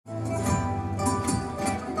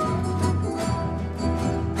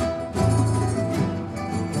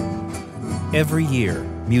Every year,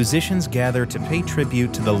 musicians gather to pay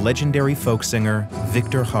tribute to the legendary folk singer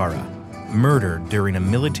Victor Jara, murdered during a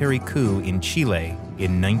military coup in Chile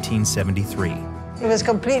in 1973. He was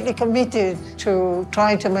completely committed to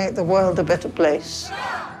trying to make the world a better place.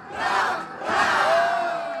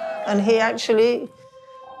 And he actually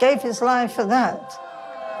gave his life for that.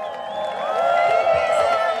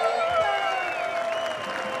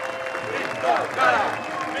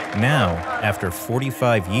 Now, after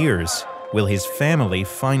 45 years, will his family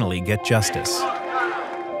finally get justice?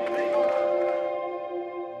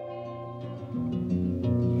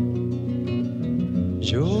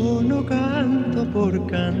 Yo no canto por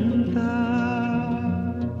cantar.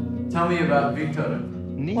 Tell me about Victor.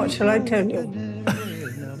 What shall I tell you?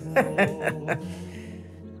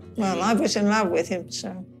 Well, I was in love with him,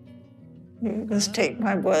 so you must take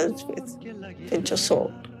my words with a pinch of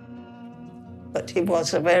salt. But he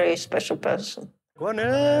was a very special person. Con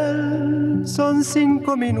él son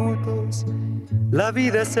 5 minutos, la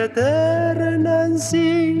vida es eterna en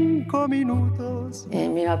 5 minutos.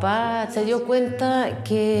 Mi papá se dio cuenta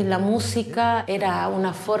que la música era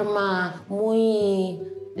una forma muy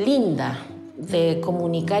linda de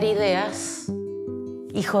comunicar ideas.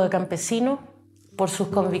 Hijo de campesino, por sus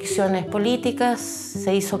convicciones políticas,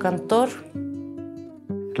 se hizo cantor.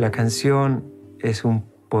 La canción es un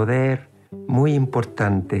poder muy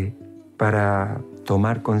importante para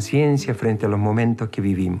tomar conciencia frente a los momentos que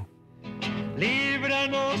vivimos.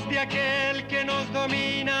 Líbranos de aquel que nos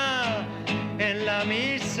domina en la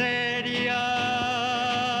miseria.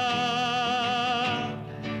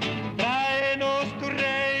 Tráenos tu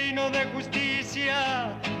reino de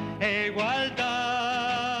justicia e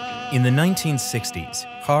igualdad. In the 1960s,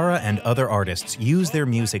 Jara and other artists used their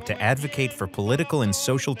music to advocate for political and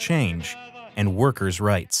social change and workers'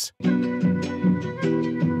 rights.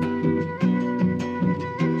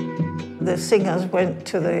 The singers went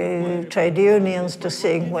to the trade unions to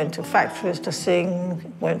sing, went to factories to sing,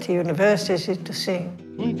 went to universities to sing.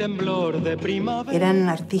 Eran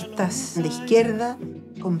artistas de izquierda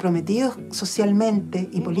comprometidos socialmente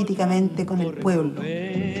y políticamente con el pueblo.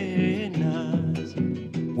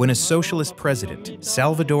 When a socialist president,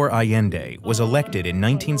 Salvador Allende, was elected in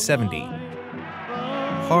 1970,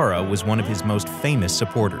 Jara was one of his most famous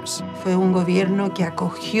supporters. Fue un gobierno que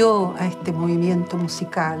acogió a este movimiento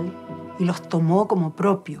musical y los tomó como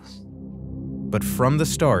propios. But from the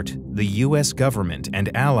start, the U.S. government and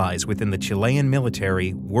allies within the Chilean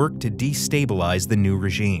military worked to destabilize the new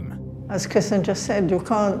regime. As Kissinger said, you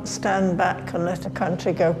can't stand back and let a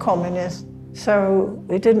country go communist. So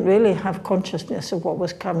we didn't really have consciousness of what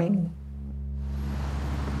was coming.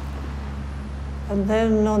 And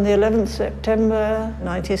then on the 11th September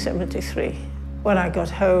 1973, when I got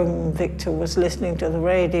home, Victor was listening to the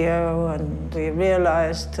radio and we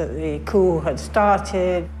realized that the coup had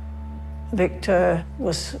started. Victor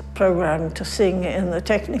was programmed to sing in the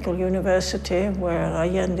technical university where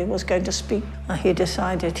Allende was going to speak. He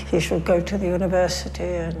decided he should go to the university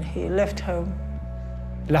and he left home.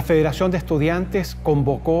 La Federación de Estudiantes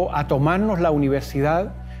convocó a tomarnos la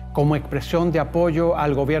universidad como expresión de apoyo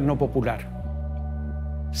al gobierno popular.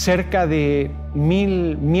 Cerca de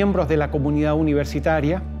 1000 miembros de la comunidad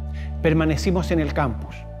universitaria permanecimos en el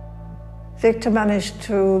campus. Victor managed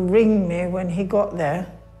to ring me when he got there.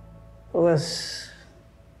 It was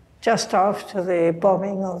just after the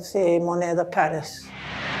bombing of the Moneda Palace.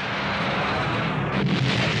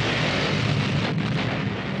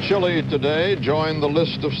 Chile today joined the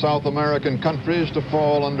list of South American countries to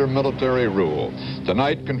fall under military rule.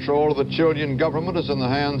 Tonight, control of the Chilean government is in the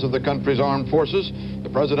hands of the country's armed forces. The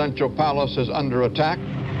presidential palace is under attack.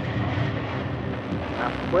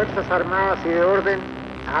 Las Fuerzas Armadas y de Orden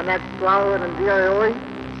han actuado en el día de hoy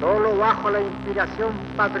solo bajo la inspiración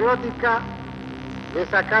patriótica de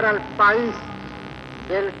sacar al país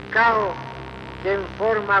del caos que en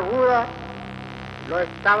forma aguda lo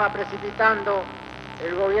estaba precipitando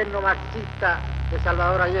el gobierno marxista de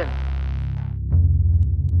Salvador Allende.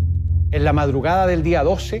 En la madrugada del día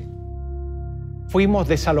 12, fuimos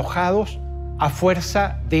desalojados a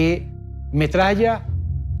fuerza de metralla.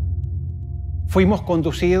 Fuimos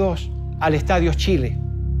conducidos al Estadio Chile,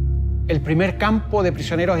 el primer campo de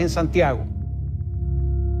prisioneros en Santiago.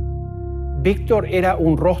 Víctor era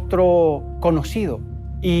un rostro conocido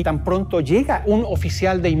y tan pronto llega un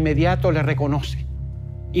oficial, de inmediato le reconoce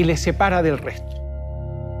y le separa del resto.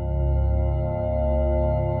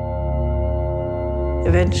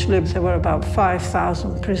 Eventually, there were about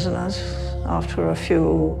 5,000 prisoners after a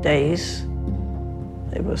few days.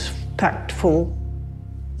 It was packed full.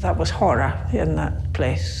 That was horror in that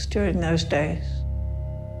place during those days.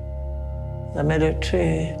 The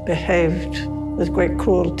military behaved with great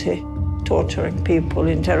cruelty, torturing people,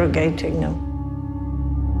 interrogating them.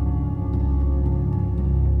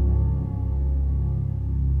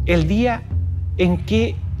 El día en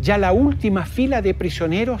que ya la última fila de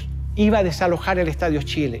prisioneros iba a desalojar el Estadio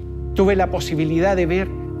Chile, tuve la posibilidad de ver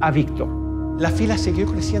a Víctor. La fila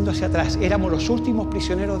siguió creciendo hacia atrás, éramos los últimos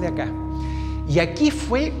prisioneros de acá. Y aquí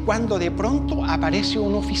fue cuando de pronto aparece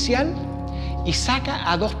un oficial y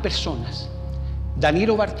saca a dos personas,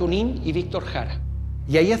 Danilo Bartunín y Víctor Jara.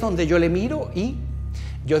 Y ahí es donde yo le miro y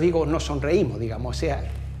yo digo, nos sonreímos, digamos, o sea,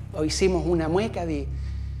 hicimos una mueca de...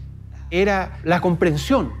 Era la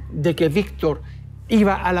comprensión de que Víctor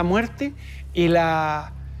iba a la muerte y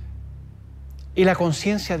la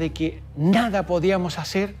conciencia de que nada podíamos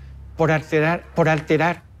hacer por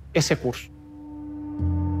alterar ese curso.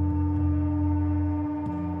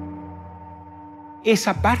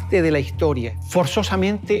 Esa parte de la historia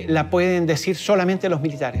forzosamente la pueden decir solamente los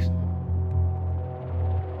militares.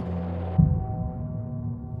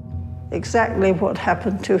 Exactly what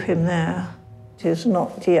happened to him there is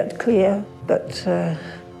not yet clear, but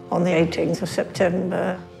on the 18th of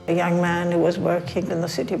September, a young man who was working in the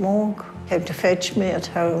city morgue came to fetch me at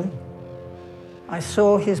home. I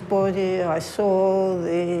saw his body, I saw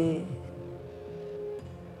the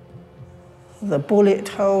bullet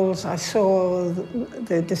holes, I saw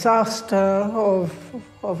the disaster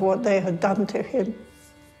of what they had done to him,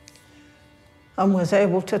 and was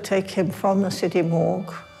able to take him from the city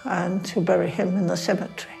morgue and to bury him in the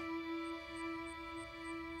cemetery.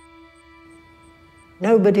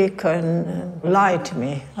 Nobody can lie to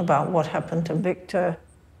me about what happened to Victor.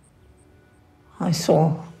 I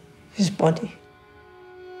saw his body.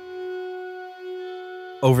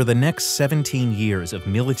 Over the next 17 years of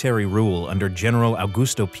military rule under General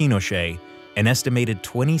Augusto Pinochet, an estimated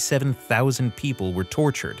 27,000 people were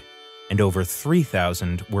tortured, and over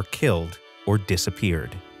 3,000 were killed or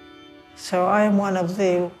disappeared. So I am one of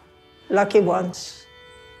the lucky ones.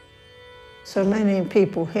 So many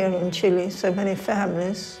people here in Chile, so many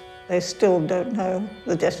families, they still don't know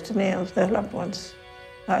the destiny of their loved ones.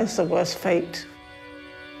 That is the worst fate.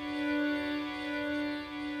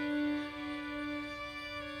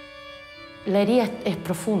 La herida es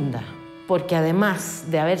profunda, porque además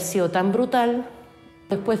de haber sido tan brutal,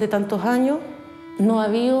 después de tantos años, no ha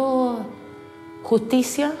habido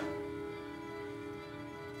justicia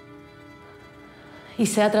y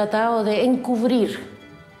se ha tratado de encubrir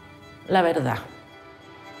la verdad.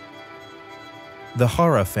 The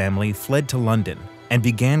Jara family fled to London and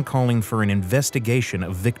began calling for an investigation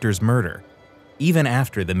of Victor's murder. Even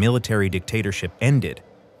after the military dictatorship ended,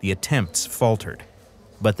 the attempts faltered.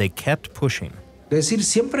 But they kept pushing. Es decir,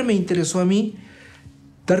 siempre me interesó a mí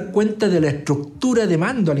dar cuenta de la estructura de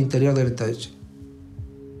mando al interior del Estado de Chile.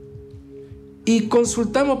 Y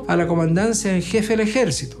consultamos a la comandancia en jefe del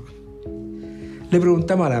ejército. Le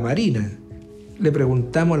preguntamos a la Marina, le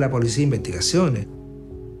preguntamos a la Policía de Investigaciones.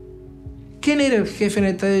 ¿Quién era el jefe en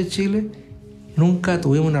el Estado de Chile? Nunca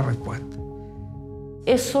tuvimos una respuesta.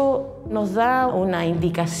 Eso nos da una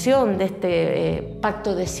indicación de este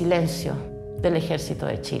pacto de silencio del Ejército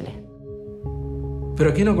de Chile.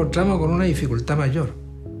 Pero aquí nos encontramos con una dificultad mayor.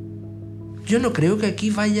 Yo no creo que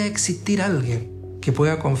aquí vaya a existir alguien que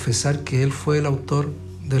pueda confesar que él fue el autor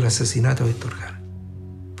del asesinato de Víctor Jara,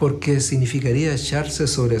 porque significaría echarse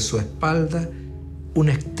sobre su espalda un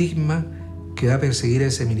estigma que va a perseguir a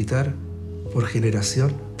ese militar por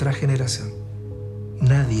generación tras generación.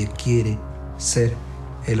 Nadie quiere ser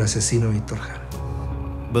el asesino de Víctor Jara.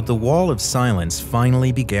 But the wall of silence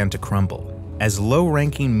finally began to crumble as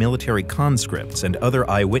low-ranking military conscripts and other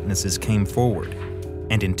eyewitnesses came forward.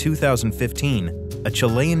 And in 2015, a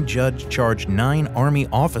Chilean judge charged 9 Army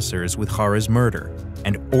officers with Jara's murder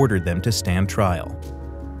and ordered them to stand trial.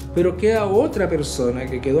 Pero queda otra persona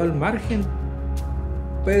que quedó al margen,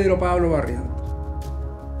 Pedro Pablo Barrientos,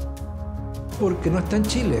 porque no está en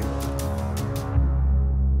Chile.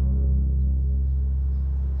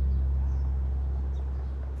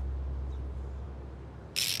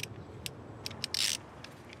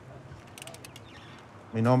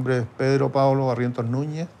 Mi nombre es Pedro Pablo Barrientos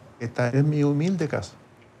Núñez. Esta es mi humilde casa,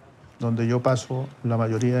 donde yo paso la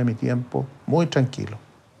mayoría de mi tiempo muy tranquilo,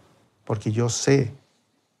 porque yo sé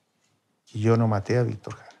que yo no maté a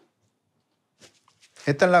Víctor Jara.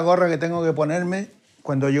 Esta es la gorra que tengo que ponerme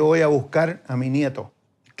cuando yo voy a buscar a mi nieto.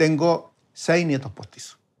 Tengo 6 nietos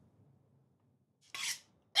postizos.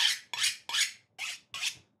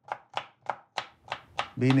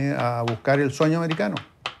 Vine a buscar el sueño americano.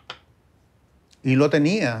 Y lo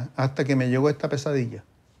tenía hasta que me llegó esta pesadilla.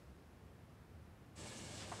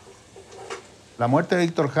 La muerte de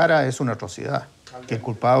Víctor Jara es una atrocidad, que el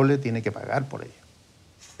culpable tiene que pagar por ella.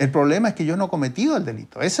 El problema es que yo no he cometido el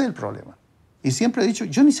delito, ese es el problema. Y siempre he dicho,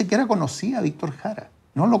 yo ni siquiera conocía a Víctor Jara,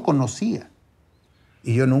 no lo conocía.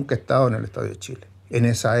 Y yo nunca he estado en el Estadio de Chile, en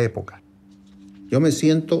esa época. Yo me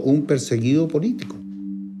siento un perseguido político.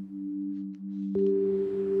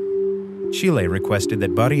 Chile requested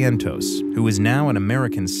that Barrientos, who is now an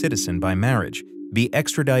American citizen by marriage, be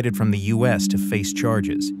extradited from the U.S. to face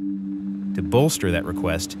charges. To bolster that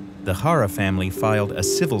request, the Jara family filed a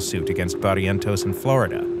civil suit against Barrientos in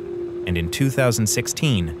Florida, and in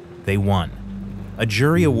 2016, they won. A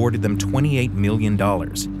jury awarded them $28 million,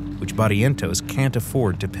 which Barrientos can't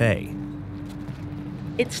afford to pay.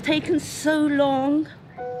 It's taken so long,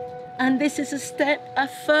 and this is a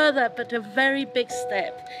further but a very big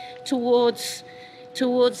step towards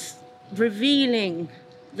revealing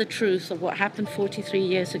the truth of what happened 43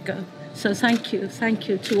 years ago. So thank you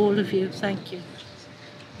to all of you, thank you.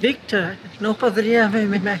 Victor, no podría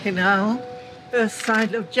haberme imaginado a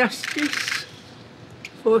side of justice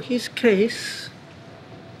for his case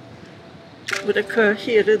would occur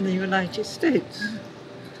here in the United States.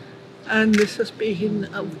 And this has been,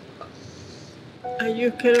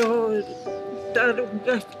 yo quiero dar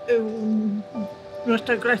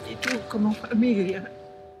nuestra gratitud como familia.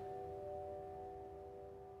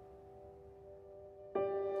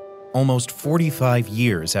 Almost 45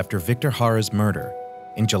 years after Victor Jara's murder,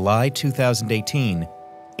 in July 2018,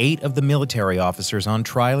 8 of the military officers on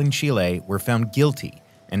trial in Chile were found guilty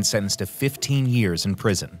and sentenced to 15 years in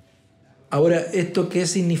prison. Ahora, ¿esto qué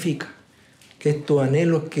significa? Que estos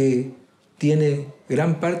anhelos que tiene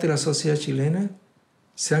gran parte de la sociedad chilena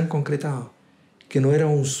se han concretado, que no era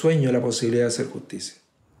un sueño la posibilidad de hacer justicia.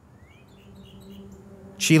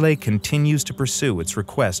 Chile continues to pursue its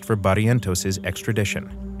request for Barrientos' extradition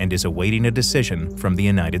and is awaiting a decision from the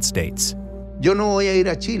United States. Yo no voy a ir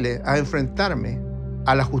a Chile a enfrentarme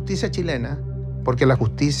a la justicia chilena porque la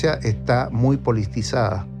justicia está muy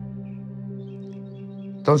politizada.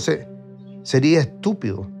 Entonces, sería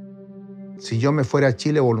estúpido si yo me fuera a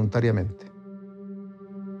Chile voluntariamente.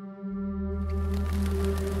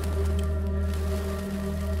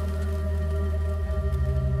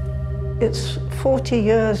 It's 40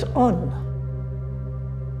 years on.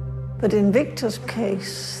 But in Victor's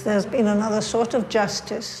case, there's been another sort of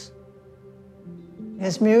justice.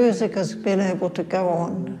 His music has been able to go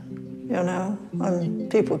on, you know,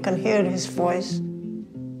 and people can hear his voice.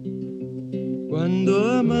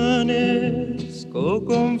 Cuando amanezco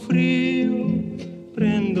con frío,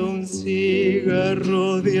 prendo un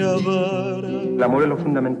cigarro de Habara. El amor es lo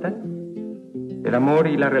fundamental. El amor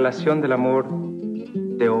y la relación del amor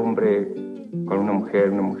de hombre con una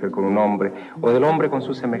mujer con un hombre, o del hombre con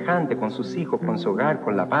su semejante, con sus hijos, con su hogar,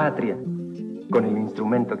 con la patria, con el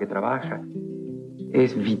instrumento que trabaja.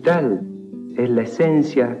 Es vital, es la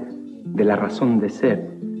esencia de la razón de ser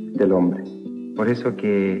del hombre. Por eso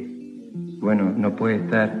que, bueno, no puede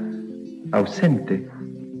estar ausente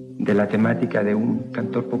de la temática de un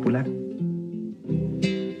cantor popular.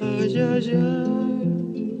 Ay, ay,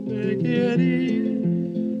 ay, me quería.